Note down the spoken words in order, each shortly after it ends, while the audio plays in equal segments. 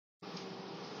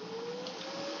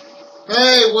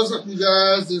Hey, what's up, you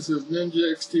guys? This is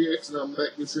Ninja XTX, and I'm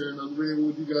back to share another video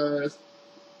with you guys.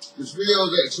 This video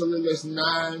is actually lesson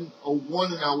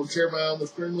 901 in our Chairbound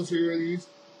Escrima series,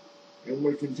 and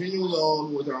we're continuing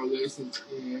on with our lesson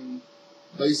in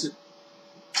the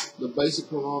basic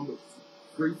Karambit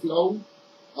Freeflow.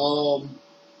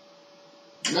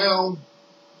 Now,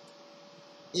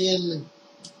 in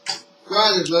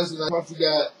Friday's lesson,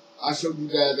 I showed you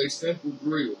guys a simple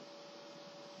drill.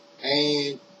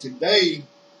 And today,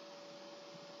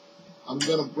 I'm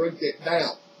going to break that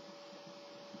down.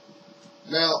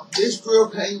 Now, this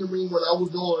drill came to me when I was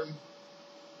doing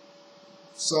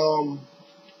some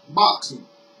boxing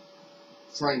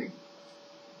training.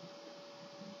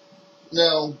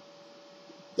 Now,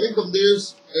 think of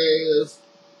this as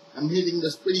I'm hitting the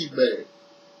speed bag.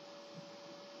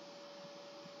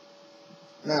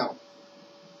 Now,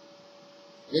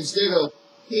 instead of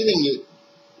hitting it,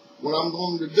 what I'm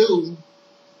going to do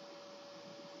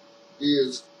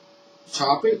is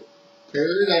chop it, tear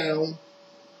it down,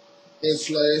 and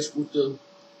slash with the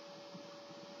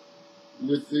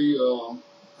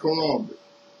Karambit.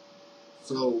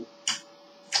 So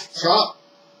chop,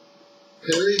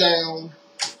 tear it down,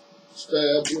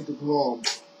 stab with the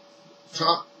Karambit.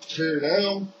 Chop, tear it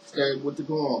down, stab with the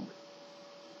Karambit.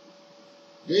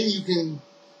 Then you can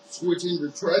switch into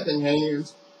trapping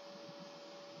hands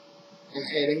and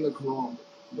adding the Karambit.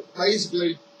 But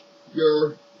basically,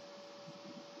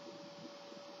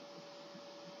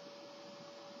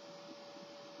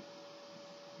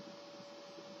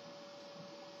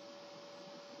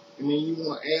 and then you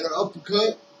want to add an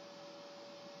uppercut,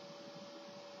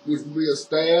 which would be a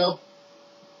stab,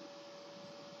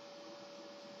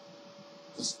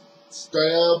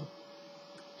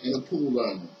 and a pull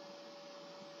down.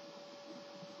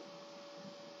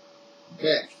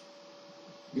 Back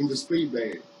in the speed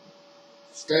bag.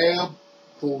 Stab,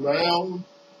 pull down,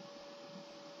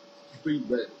 speed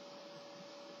bag.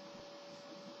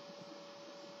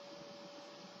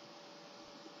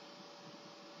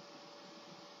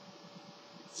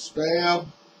 Stab,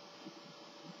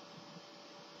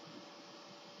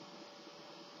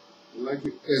 like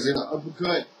it as in an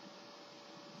uppercut,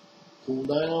 pull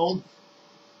down,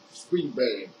 speed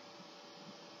bag.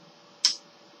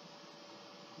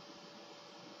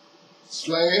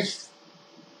 Slash,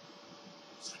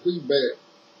 speed bag.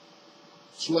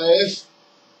 Slash,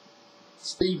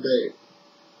 speed bag.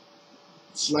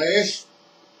 Slash,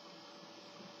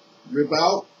 rip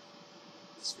out,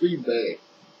 speed bag.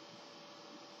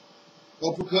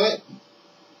 Uppercut,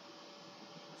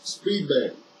 speed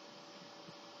bag.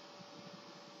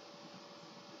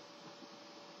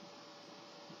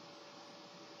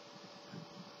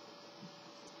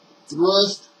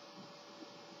 Thrust,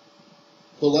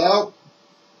 pull out,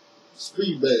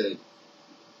 speed bag.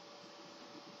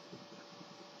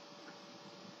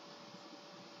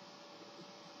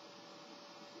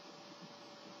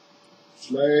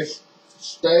 Slash,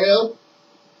 stab,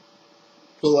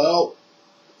 pull out,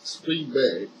 speed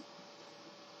bag.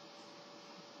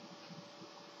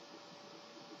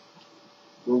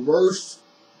 Reverse,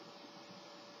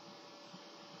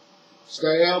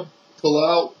 stab, pull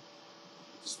out,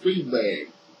 speed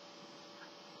bag.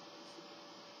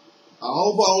 I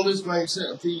hope all this makes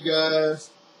sense to you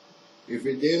guys. If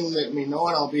it didn't, let me know,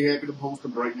 and I'll be happy to post a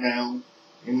breakdown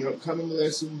in the upcoming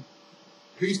lesson.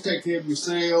 Please take care of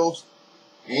yourselves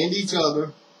and each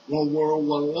other. One world,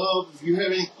 one love. If you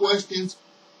have any questions,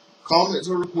 comments,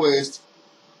 or requests,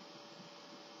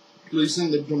 please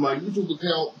send them to my YouTube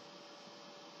account,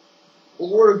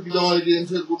 or if you don't want to get in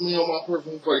touch with me on my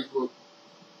personal Facebook,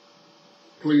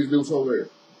 please do so there.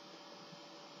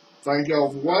 Thank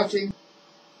y'all for watching.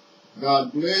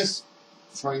 God bless.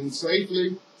 Train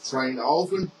safely, train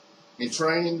often, and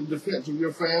train in the defense of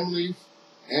your families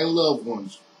and loved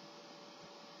ones.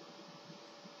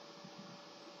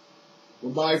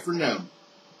 Bye-bye for now.